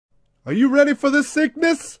Are you ready for the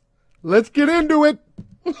sickness? Let's get into it.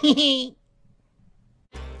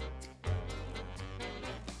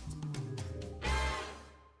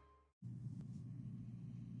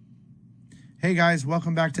 Hey guys,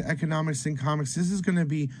 welcome back to Economics and Comics. This is going to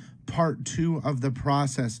be part 2 of the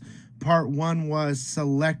process. Part 1 was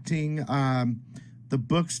selecting the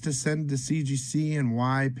books to send to CGC and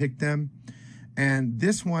why I picked them. And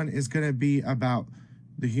this one is going to be about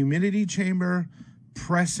the humidity chamber,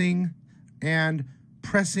 pressing, and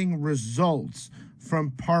pressing results from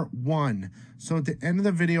part 1. So at the end of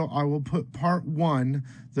the video, I will put part 1.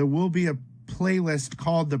 There will be a playlist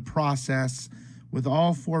called The Process with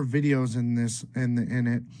all 4 videos in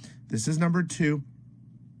it. This is number 2.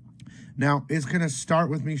 Now, it's going to start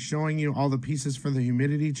with me showing you all the pieces for the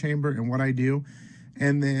humidity chamber and what I do.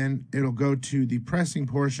 And then it'll go to the pressing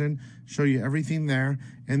portion, show you everything there.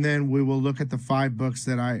 And then we will look at the 5 books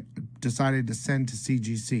that I decided to send to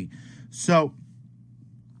CGC. So,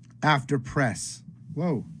 after press.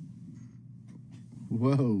 Whoa.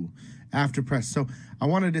 After press. So, I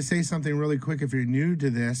wanted to say something really quick if you're new to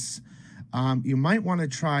this. You might want to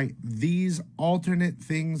try these alternate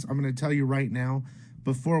things I'm going to tell you right now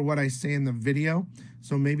before what I say in the video.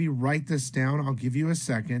 So maybe write this down. I'll give you a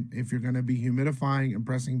second. If you're going to be humidifying and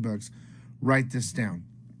pressing books, write this down.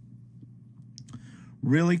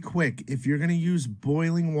 Really quick, if you're going to use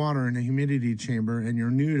boiling water in a humidity chamber and you're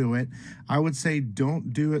new to it, I would say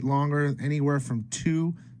don't do it longer, anywhere from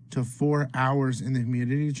 2 to 4 hours in the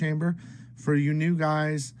humidity chamber. For you new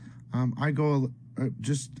guys, I go a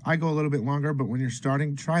little bit longer, but when you're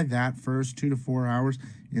starting, try that first, 2 to 4 hours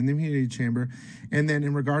in the humidity chamber. And then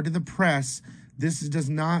in regard to the press, this does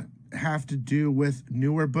not have to do with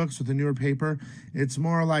newer books with a newer paper. It's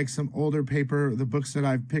more like some older paper, the books that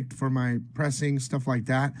I've picked for my pressing, stuff like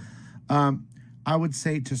that. I would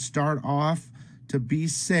say to start off, to be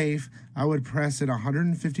safe, I would press at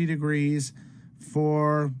 150 degrees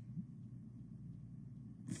for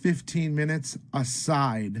 15 minutes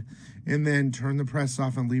aside, and then turn the press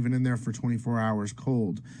off and leave it in there for 24 hours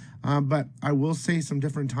cold. But I will say some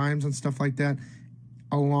different times and stuff like that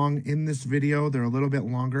along in this video. They're a little bit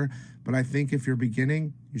longer, but I think if you're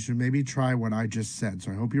beginning, you should maybe try what I just said.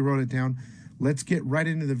 So I hope you wrote it down. Let's get right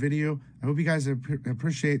into the video. I hope you guys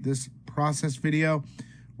appreciate this process video.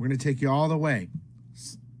 We're going to take you all the way.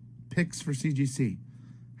 Picks for CGC,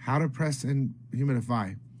 how to press and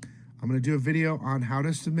humidify. I'm going to do a video on how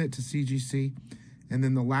to submit to CGC, and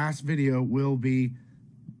then the last video will be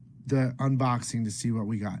the unboxing to see what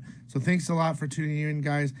we got. So thanks a lot for tuning in,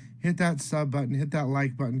 guys. Hit that sub button, hit that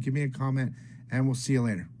like button, give me a comment, and we'll see you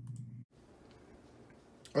later.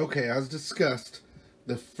 Okay, as discussed,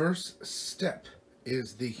 the first step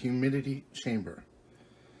is the humidity chamber.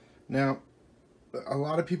 Now, a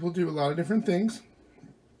lot of people do a lot of different things.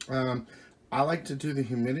 I like to do the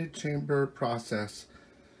humidity chamber process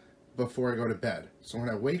before I go to bed. So when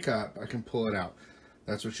I wake up, I can pull it out.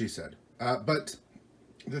 That's what she said. But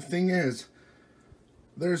the thing is,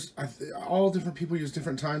 there's all different people use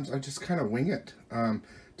different times. I just kind of wing it.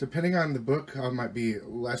 Depending on the book, might be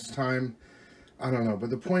less time. I don't know. But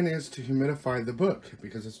the point is to humidify the book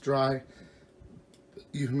because it's dry.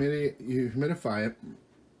 You humidify it.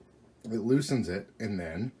 It loosens it, and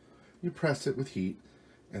then you press it with heat.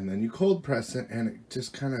 And then you cold press it, and it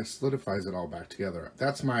just kind of solidifies it all back together.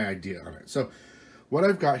 That's my idea on it. So what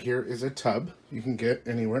I've got here is a tub you can get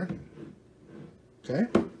anywhere. Okay.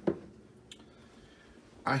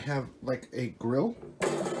 I have like a grill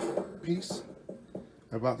piece.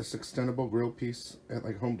 I bought this extendable grill piece at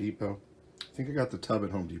like Home Depot. I think I got the tub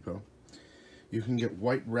at Home Depot. You can get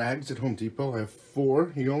white rags at Home Depot. I have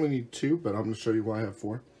 4. You only need 2, but I'm going to show you why I have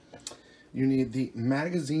 4. You need the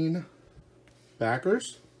magazine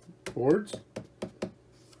backers, boards,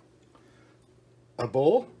 a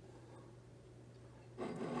bowl.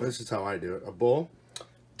 This is how I do it. A bowl,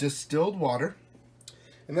 distilled water,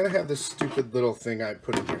 and then I have this stupid little thing I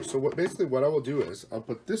put in here. So basically what I will do is I'll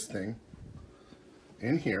put this thing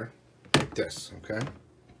in here like this, okay?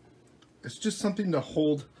 It's just something to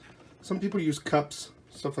hold. Some people use cups,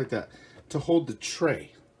 stuff like that, to hold the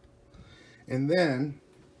tray. And then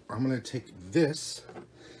I'm going to take this.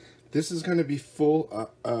 This is going to be full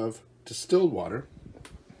of distilled water,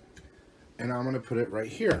 and I'm going to put it right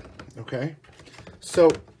here, okay? So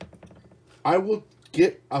I will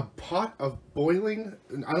get a pot of boiling,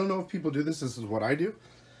 and I don't know if people do this, this is what I do,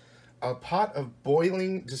 a pot of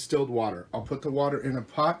boiling distilled water. I'll put the water in a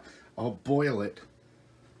pot, I'll boil it,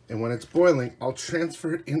 and when it's boiling, I'll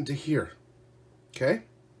transfer it into here, okay?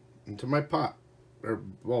 Into my pot, or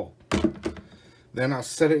bowl. Then I'll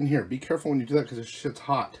set it in here. Be careful when you do that because this shit's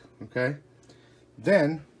hot, okay?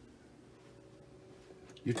 Then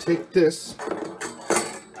you take this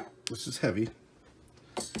is heavy,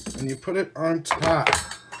 and you put it on top.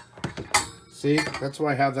 See, that's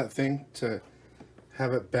why I have that thing, to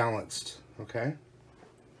have it balanced, okay?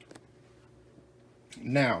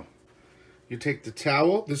 Now, you take the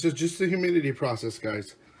towel. This is just the humidity process,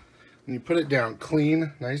 guys. And you put it down,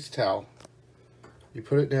 clean, nice towel. You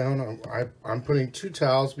put it down. I'm putting 2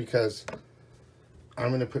 towels because I'm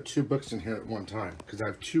going to put 2 books in here at one time because I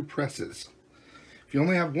have 2 presses. If you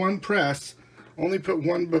only have 1 press, only put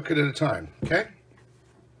 1 book at a time, okay?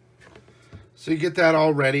 So you get that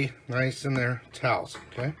all ready, nice in there, towels,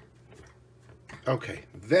 okay? Okay,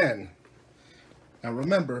 then, now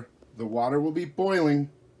remember, the water will be boiling,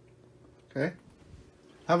 okay?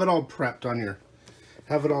 Have it all prepped on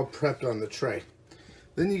the tray.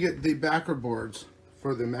 Then you get the backer boards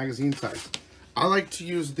for the magazine size. I like to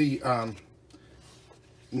use the,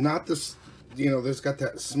 not this, you know, there's got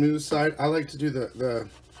that smooth side. I like to do the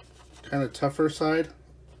kind of tougher side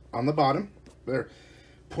on the bottom. There,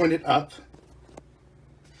 point it up.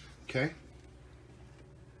 Okay.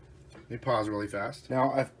 Let me pause really fast.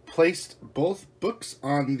 Now I've placed both books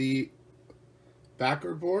on the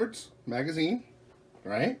backer boards, magazine,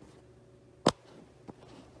 right?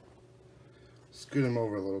 Scoot them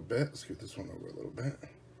over a little bit. Scoot this one over a little bit.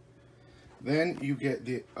 Then you get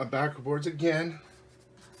the backer boards again.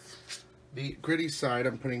 The gritty side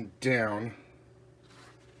I'm putting down.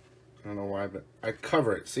 I don't know why, but I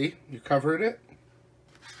cover it. See? You covered it.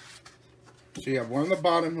 So you have one on the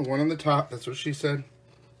bottom and one on the top. That's what she said.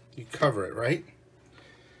 You cover it, right?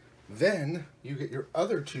 Then you get your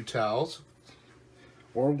other 2 towels,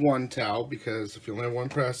 or 1 towel, because if you only have 1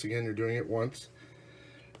 press, again, you're doing it once.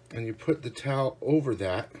 And you put the towel over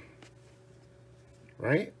that,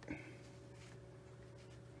 right?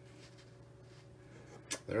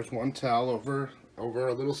 There's 1 towel over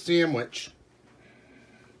a little sandwich.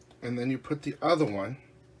 And then you put the other one.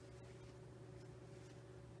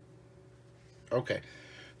 Okay,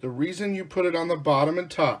 the reason you put it on the bottom and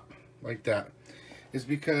top like that is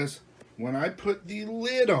because when I put the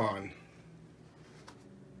lid on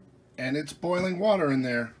and it's boiling water in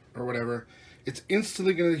there or whatever, it's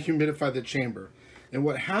instantly going to humidify the chamber. And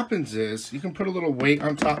what happens is, you can put a little weight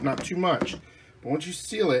on top, not too much, but once you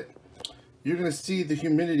seal it, you're going to see the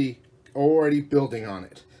humidity already building on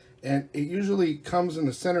it. And it usually comes in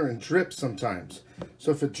the center and drips sometimes.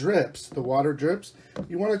 So if it drips, the water drips,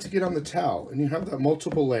 you want it to get on the towel, and you have that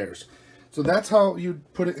multiple layers. So that's how you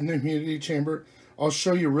put it in the humidity chamber. I'll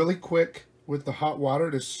show you really quick with the hot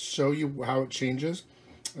water to show you how it changes.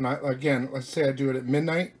 And again, let's say I do it at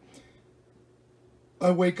midnight.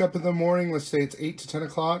 I wake up in the morning, let's say it's 8 to 10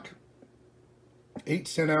 o'clock, 8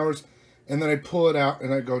 to 10 hours, and then I pull it out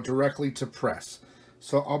and I go directly to press.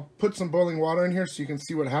 So I'll put some boiling water in here so you can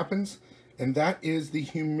see what happens. And that is the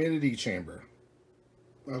humidity chamber.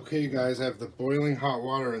 Okay, you guys, I have the boiling hot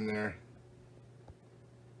water in there.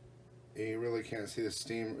 You really can't see the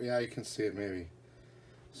steam. Yeah, you can see it maybe.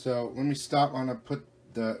 So let me stop. I'm gonna put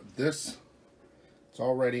this. It's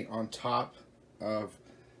already on top of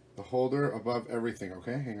the holder above everything.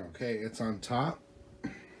 Okay, hang on. Okay, it's on top.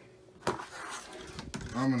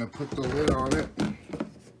 I'm gonna put the lid on it.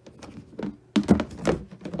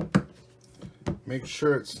 Make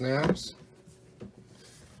sure it snaps.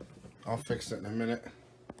 I'll fix it in a minute.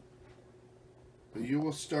 But you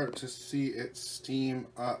will start to see it steam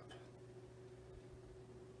up.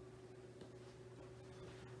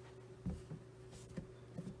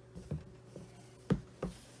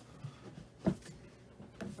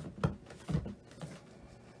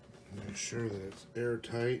 Make sure that it's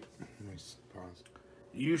airtight. Let me pause.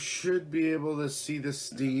 You should be able to see the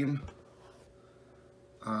steam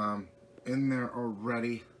in there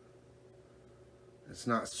already. It's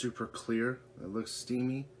not super clear. It looks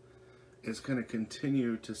steamy. It's going to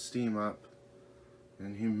continue to steam up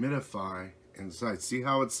and humidify inside. See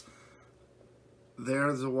how it's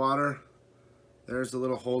there's the water, there's the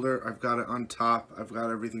little holder. I've got it on top. I've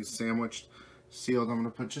got everything sandwiched, sealed. I'm going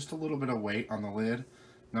to put just a little bit of weight on the lid,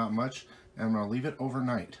 not much, and I'm going to leave it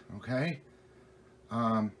overnight. Okay.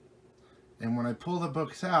 And when I pull the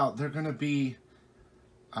books out, they're going to be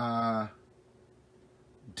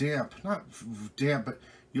damp, not damp, but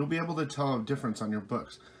you'll be able to tell a difference on your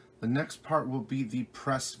books. The next part will be the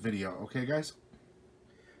press video. Okay, guys?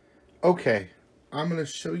 Okay, I'm going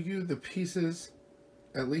to show you the pieces,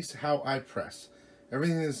 at least how I press.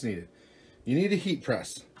 Everything that's needed. You need a heat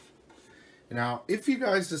press. Now, if you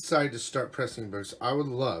guys decide to start pressing books, I would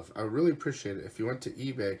really appreciate it if you went to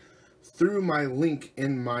eBay through my link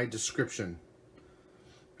in my description.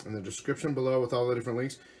 In the description below with all the different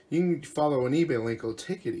links, You can follow an eBay link, it'll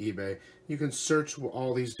take you to eBay. You can search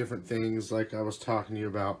all these different things like I was talking to you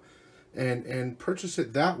about and purchase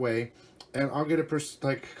it that way, and I'll get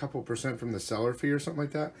like a couple percent from the seller fee or something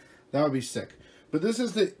like that. That would be sick. But this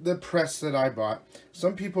is the press that I bought.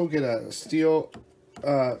 Some people get a steel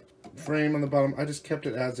frame on the bottom. I just kept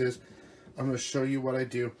it as is. I'm going to show you what I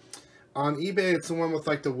do. On eBay, it's the one with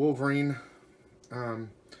like the Wolverine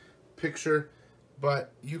picture,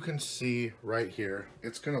 but you can see right here,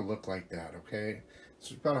 it's going to look like that, okay?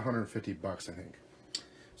 It's about 150 bucks, I think.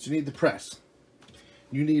 So you need the press.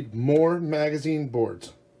 You need more magazine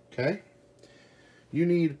boards, okay? You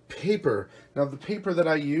need paper. Now, the paper that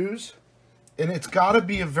I use, and it's got to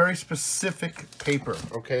be a very specific paper,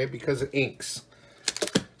 okay, because it inks.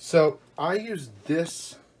 So I use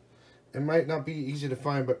this. It might not be easy to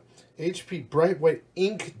find, but HP Bright White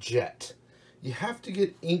Ink Jet. You have to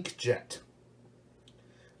get Ink Jet,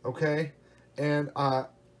 okay? And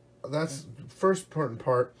that's the first important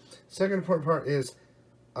part. Second important part is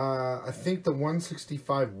I think the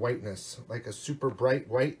 165 whiteness, like a super bright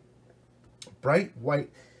white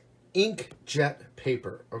Ink Jet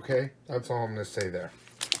paper, okay? That's all I'm going to say there.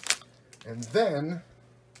 And then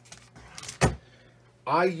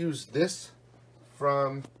I use this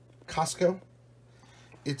from Costco.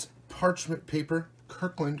 It's parchment paper,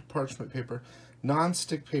 Kirkland parchment paper,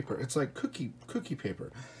 non-stick paper. It's like cookie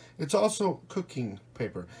paper. It's also cooking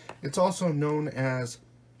paper. It's also known as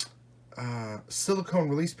silicone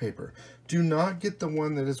release paper. Do not get the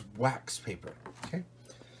one that is wax paper, okay?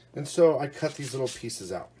 And so I cut these little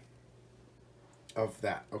pieces out of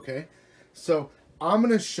that, okay? So I'm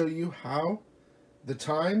going to show you how the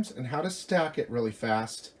times and how to stack it really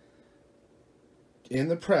fast in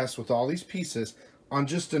the press with all these pieces on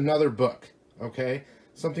just another book, okay?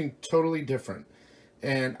 Something totally different.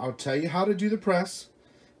 And I'll tell you how to do the press,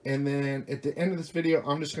 and then at the end of this video,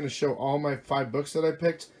 I'm just going to show all my 5 books that I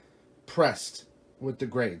picked pressed with the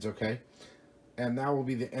grades, okay? And that will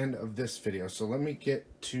be the end of this video. So let me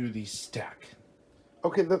get to the stack.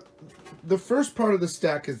 Okay, the first part of the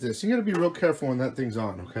stack is this. You got to be real careful when that thing's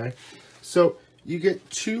on, okay? So you get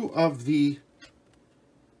 2 of the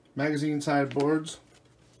magazine side boards.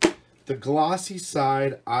 The glossy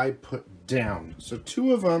side I put down. So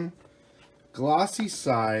 2 of them, glossy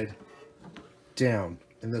side down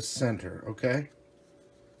in the center, okay?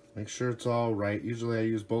 Make sure it's all right. Usually I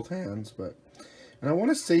use both hands, but... And I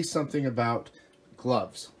want to say something about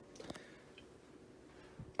gloves.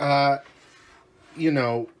 You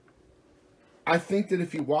know, I think that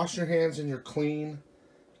if you wash your hands and you're clean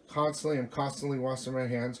constantly, I'm constantly washing my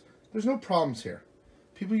hands, there's no problems here.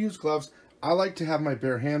 People use gloves. I like to have my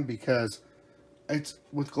bare hand because it's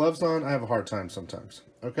with gloves on, I have a hard time sometimes,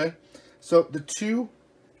 okay? So the 2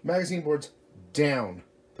 magazine boards down,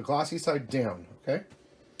 the glossy side down, okay?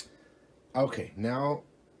 Okay, now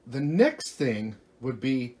the next thing would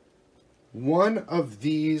be one of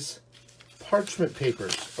these parchment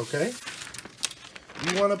papers, okay?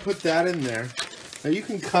 You want to put that in there. Now you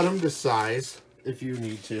can cut them to size if you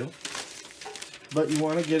need to, but you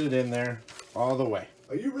want to get it in there all the way.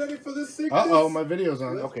 Are you ready for this sickness? Uh-oh, my video's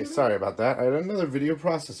on. Okay, sorry about that. I had another video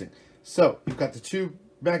processing. So, you've got the 2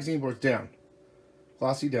 magazine boards down.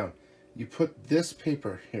 Glossy down. You put this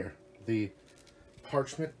paper here, the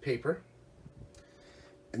parchment paper.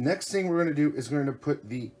 The next thing we're going to do is we're going to put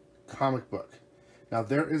the comic book. Now,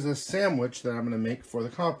 there is a sandwich that I'm going to make for the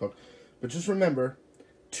comic book. But just remember,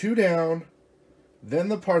 2 down, then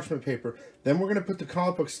the parchment paper. Then we're going to put the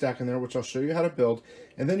comic book stack in there, which I'll show you how to build.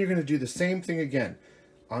 And then you're going to do the same thing again.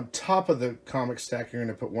 On top of the comic stack, you're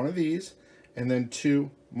going to put 1 of these and then 2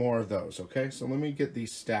 more of those, okay? So let me get the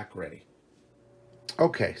stack ready.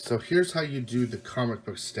 Okay, so here's how you do the comic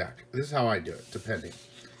book stack. This is how I do it, depending.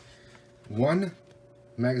 1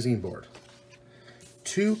 magazine board.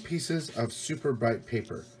 2 pieces of super bright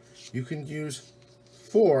paper. You can use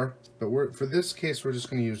 4, but for this case, we're just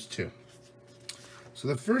going to use 2. So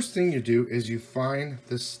the first thing you do is you find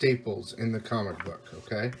the staples in the comic book,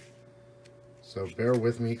 okay? So bear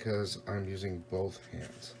with me because I'm using both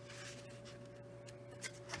hands.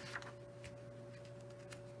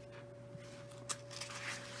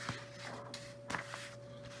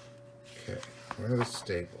 Okay, where are the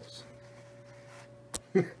staples?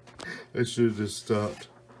 I should have just stopped.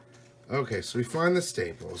 Okay, so we find the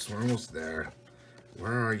staples. We're almost there.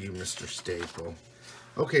 Where are you, Mr. Staple?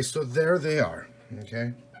 Okay, so there they are,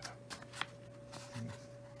 okay?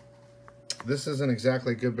 This isn't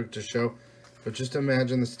exactly a good book to show, but just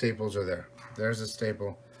imagine the staples are there. There's a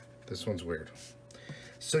staple. This one's weird.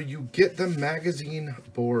 So you get the magazine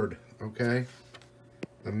board, okay?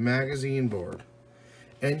 The magazine board.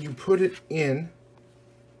 And you put it in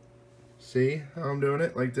See how I'm doing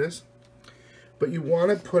it like this? But you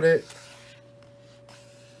want to put it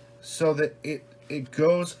so that it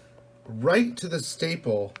goes right to the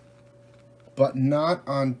staple, but not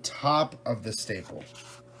on top of the staple.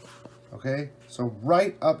 Okay? So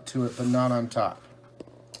right up to it, but not on top.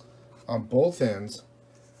 On both ends,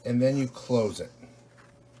 and then you close it.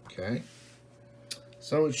 Okay?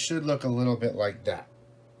 So it should look a little bit like that.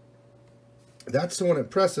 That's so when it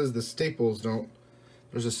presses, the staples don't,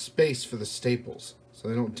 there's a space for the staples, so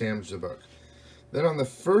they don't damage the book. Then on the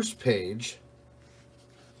first page,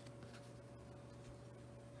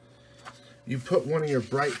 you put one of your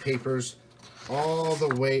bright papers all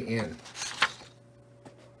the way in.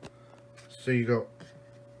 So you go,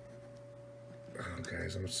 oh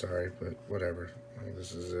guys, I'm sorry, but whatever.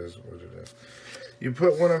 This is what it is. You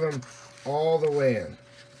put one of them all the way in.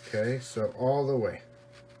 Okay, so all the way.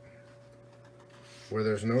 Where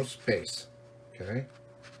there's no space. Okay?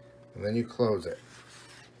 And then you close it.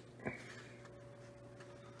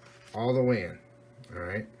 All the way in.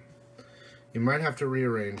 Alright? You might have to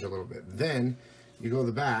rearrange a little bit. Then you go to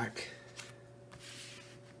the back.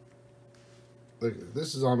 Look,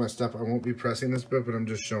 this is all messed up. I won't be pressing this book, but I'm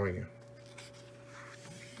just showing you.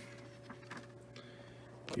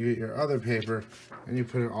 You get your other paper and you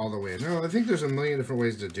put it all the way in. Now, I think there's a million different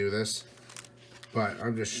ways to do this, but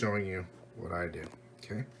I'm just showing you what I do.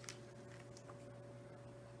 Okay?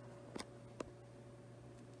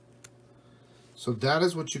 So that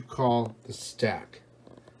is what you call the stack.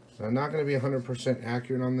 Now, I'm not going to be 100%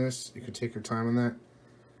 accurate on this. You can take your time on that.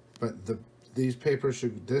 But this paper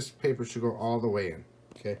should go all the way in.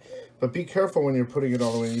 Okay? But be careful when you're putting it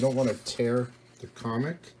all the way in. You don't want to tear the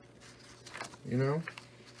comic. You know?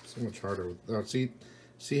 So much harder. Oh,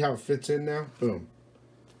 see how it fits in now? Boom.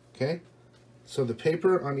 Okay? So the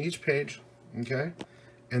paper on each page, okay?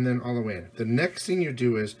 And then all the way in. The next thing you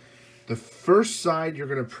do is the first side you're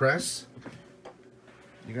going to press,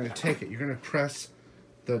 you're going to take it. You're going to press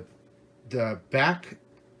the back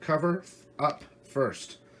cover up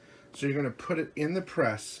first. So you're going to put it in the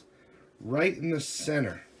press right in the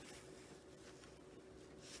center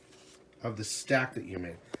of the stack that you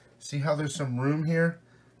made. See how there's some room here?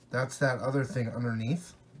 That's that other thing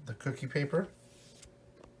underneath the cookie paper.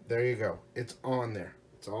 There you go. It's on there.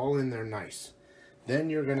 It's all in there nice. Then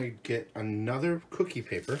you're going to get another cookie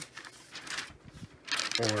paper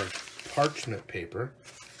or parchment paper,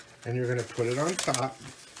 and you're going to put it on top.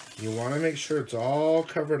 You want to make sure it's all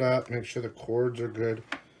covered up. Make sure the cords are good.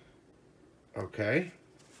 Okay.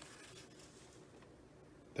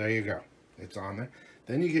 There you go. It's on there.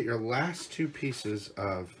 Then you get your last two pieces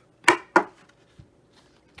of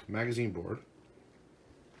magazine board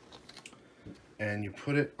and you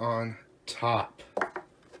put it on top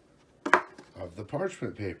of the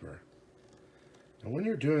parchment paper. And when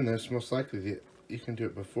you're doing this, most likely you can do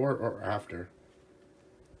it before or after.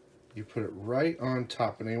 You put it right on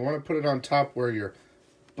top, and you want to put it on top where your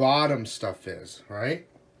bottom stuff is, right?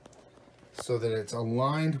 So that it's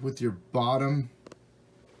aligned with your bottom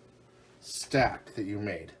stack that you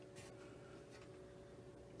made.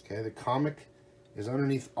 Okay, the comic is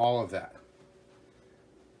underneath all of that.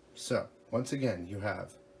 So, once again, you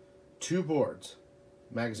have two boards,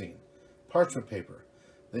 magazine, parchment paper.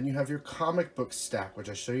 Then you have your comic book stack, which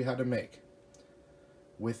I show you how to make.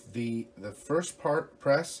 With the first part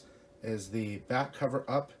press is the back cover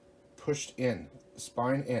up, pushed in,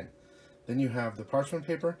 spine in. Then you have the parchment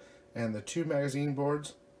paper and the two magazine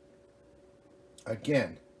boards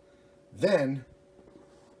again. Then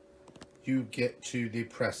you get to the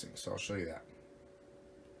pressing. So I'll show you that.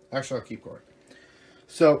 Actually, I'll keep going.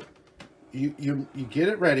 So you get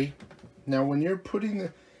it ready. Now when you're putting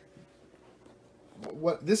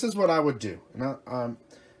this is what I would do. Now,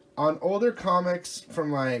 on older comics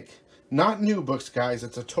from not new books, guys,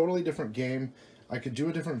 it's a totally different game. I could do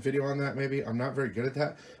a different video on that maybe. I'm not very good at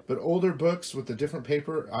that. But older books with the different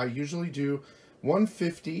paper, I usually do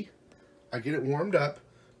 150. I get it warmed up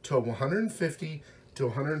to 150 to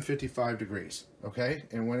 155 degrees, okay?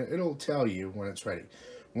 And when it'll tell you when it's ready.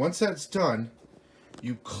 Once that's done,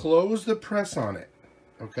 you close the press on it,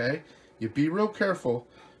 okay? You be real careful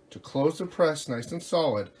to close the press nice and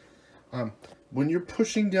solid. When you're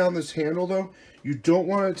pushing down this handle, though, you don't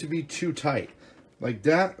want it to be too tight. Like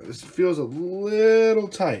that, this feels a little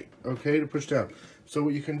tight, okay, to push down. So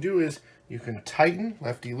what you can do is you can tighten,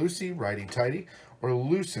 lefty-loosey, righty-tighty, or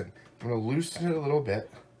loosen. I'm going to loosen it a little bit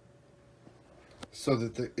so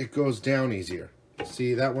that it goes down easier.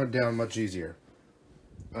 See, that went down much easier.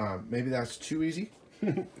 Maybe that's too easy.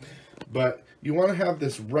 But you want to have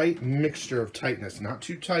this right mixture of tightness. Not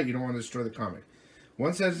too tight, you don't want to destroy the comic.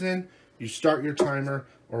 Once that's in, you start your timer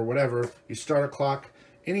or whatever. You start a clock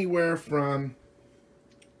anywhere from,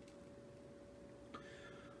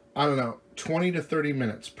 I don't know, 20 to 30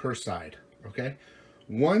 minutes per side, okay?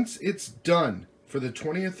 Once it's done for the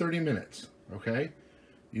 20 or 30 minutes, okay,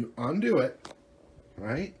 you undo it,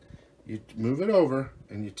 right? You move it over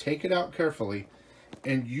and you take it out carefully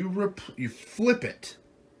and you flip it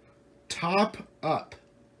top up,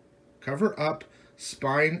 cover up,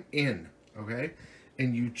 spine in, okay?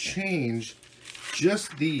 And you change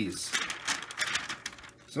just these.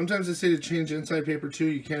 Sometimes I say to change inside paper too.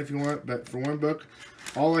 You can if you want, but for one book,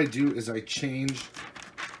 all I do is I change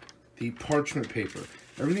the parchment paper.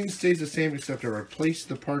 Everything stays the same except I replace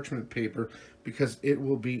the parchment paper because it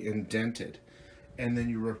will be indented. And then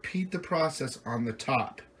you repeat the process on the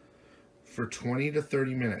top for 20 to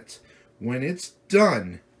 30 minutes. When it's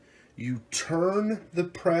done, you turn the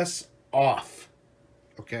press off,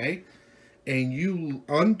 okay? And you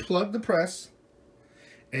unplug the press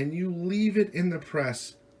and you leave it in the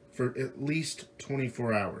press for at least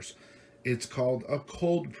 24 hours. It's called a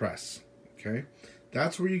cold press, okay?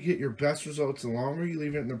 That's where you get your best results. The longer you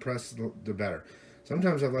leave it in the press, the better.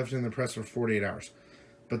 Sometimes I've left it in the press for 48 hours.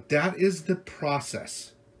 But that is the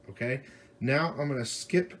process, okay? Now I'm going to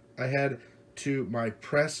skip ahead to my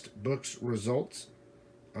pressed books results,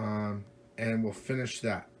 and we'll finish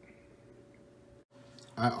that.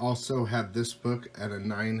 I also had this book at a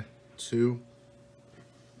 9.2.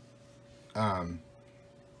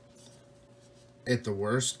 At the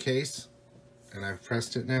worst case, and I've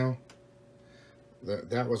pressed it now.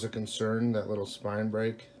 That was a concern, that little spine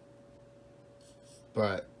break.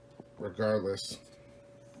 But regardless,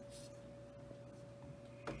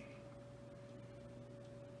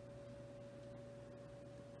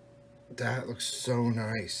 that looks so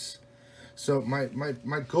nice. So my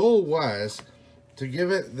goal was to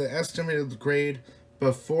give it the estimated grade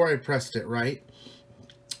before I pressed it, right?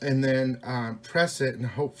 And then press it and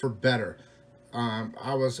hope for better.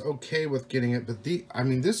 I was okay with getting it, but I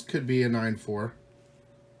mean, this could be a 9.4.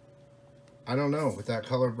 I don't know, with that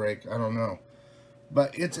color break, I don't know.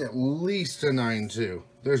 But it's at least a 9.2.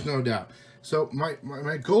 There's no doubt. So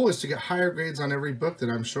my goal is to get higher grades on every book that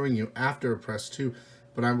I'm showing you after a press 2.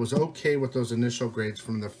 But I was okay with those initial grades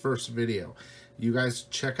from the first video. You guys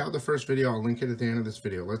check out the first video. I'll link it at the end of this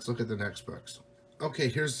video. Let's look at the next books. Okay,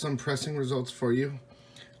 here's some pressing results for you.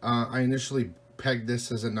 I initially pegged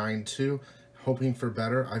this as a 9.2, hoping for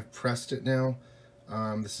better. I've pressed it now.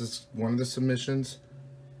 This is one of the submissions.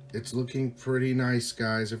 It's looking pretty nice,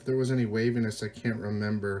 guys. If there was any waviness, I can't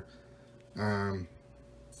remember. I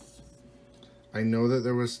know that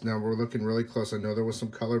there was, now we're looking really close. I know there was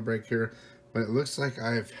some color break here, but it looks like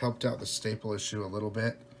I've helped out the staple issue a little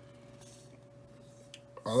bit.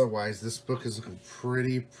 Otherwise, this book is looking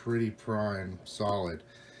pretty prime, solid.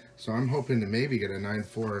 So I'm hoping to maybe get a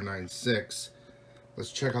 9.4 or 9.6.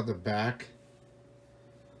 Let's check out the back.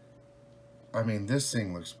 I mean, this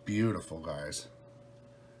thing looks beautiful, guys.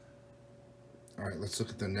 All right, let's look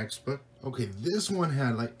at the next book. Okay, this one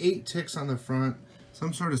had like 8 ticks on the front,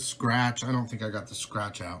 some sort of scratch. I don't think I got the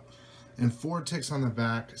scratch out. And 4 ticks on the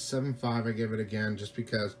back. 7.5, I give it again, just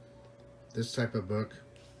because this type of book,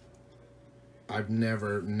 I've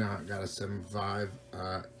never not got a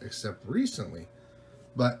 7.5, except recently.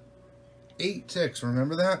 But 8 ticks,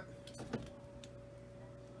 remember that?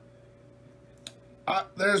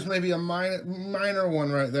 There's maybe a minor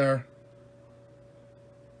one right there.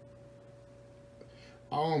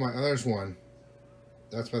 Oh my, there's one.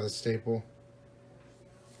 That's by the staple.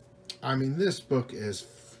 I mean, this book is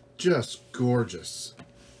just gorgeous.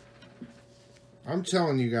 I'm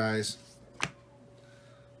telling you guys,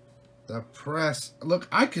 the press, look,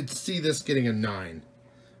 I could see this getting a 9,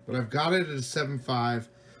 but I've got it at a 7.5.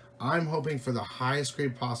 I'm hoping for the highest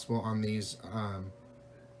grade possible on these.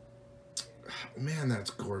 Man, that's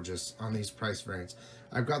gorgeous on these price variants.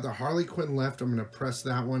 I've got the Harley Quinn left. I'm going to press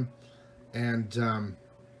that one, and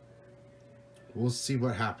we'll see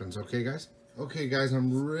what happens. Okay, guys? Okay, guys,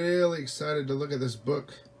 I'm really excited to look at this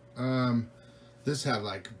book. This had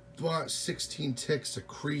like 16 ticks, a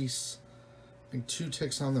crease, I think 2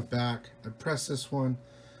 ticks on the back. I pressed this one.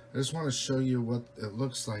 I just want to show you what it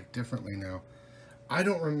looks like differently now. I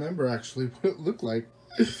don't remember actually what it looked like,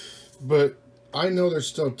 but I know there's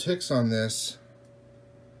still ticks on this.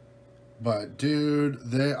 But dude,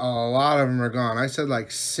 a lot of them are gone. I said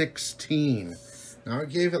like 16. Now I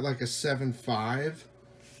gave it like a 7.5.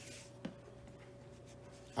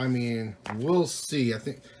 I mean, we'll see. I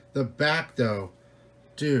think the back though,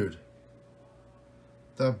 dude,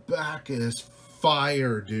 the back is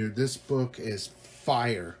fire, dude. This book is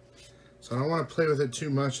fire. So I don't want to play with it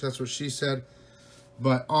too much. That's what she said.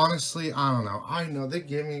 But honestly, I don't know. I know they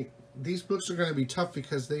give me, these books are going to be tough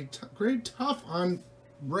because they grade tough on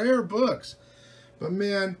rare books. But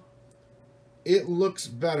man, it looks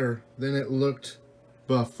better than it looked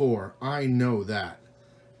before. I know that.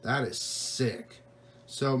 That is sick.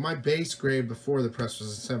 So my base grade before the press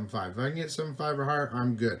was a 7.5. If I can get 7.5 or higher,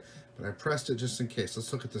 I'm good. But I pressed it just in case.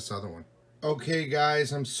 Let's look at this other one. Okay,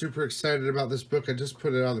 guys, I'm super excited about this book. I just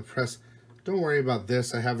put it out of the press. Don't worry about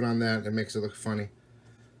this. I have it on that. It makes it look funny.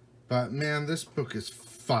 But, man, this book is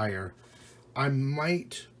fire. I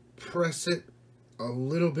might press it a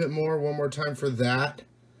little bit more one more time for that.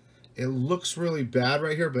 It looks really bad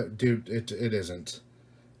right here, but, dude, it isn't.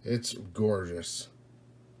 It's gorgeous.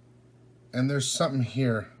 And there's something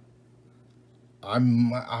here.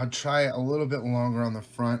 I'll try it a little bit longer on the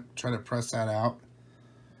front. Try to press that out.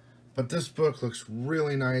 But this book looks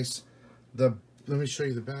really nice. Let me show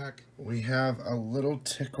you the back. We have a little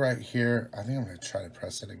tick right here. I think I'm going to try to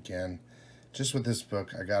press it again. Just with this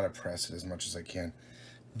book, I got to press it as much as I can.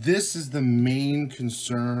 This is the main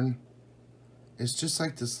concern. It's just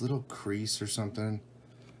like this little crease or something.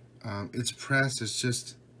 It's pressed. It's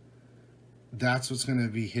just, that's what's going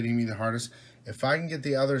to be hitting me the hardest. If I can get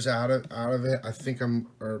the others out of it, I think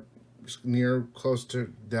or near close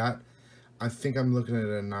to that. I think I'm looking at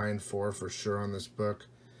a 9.4 for sure on this book.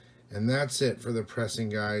 And that's it for the pressing,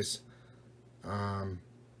 guys.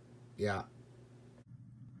 Yeah.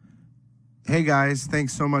 Hey, guys,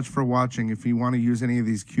 thanks so much for watching. If you want to use any of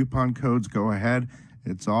these coupon codes, go ahead.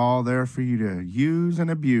 It's all there for you to use and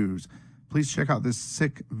abuse. Please check out this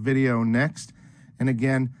sick video next. And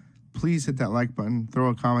again, please hit that like button, throw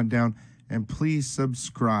a comment down, and please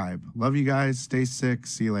subscribe. Love you guys. Stay sick.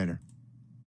 See you later.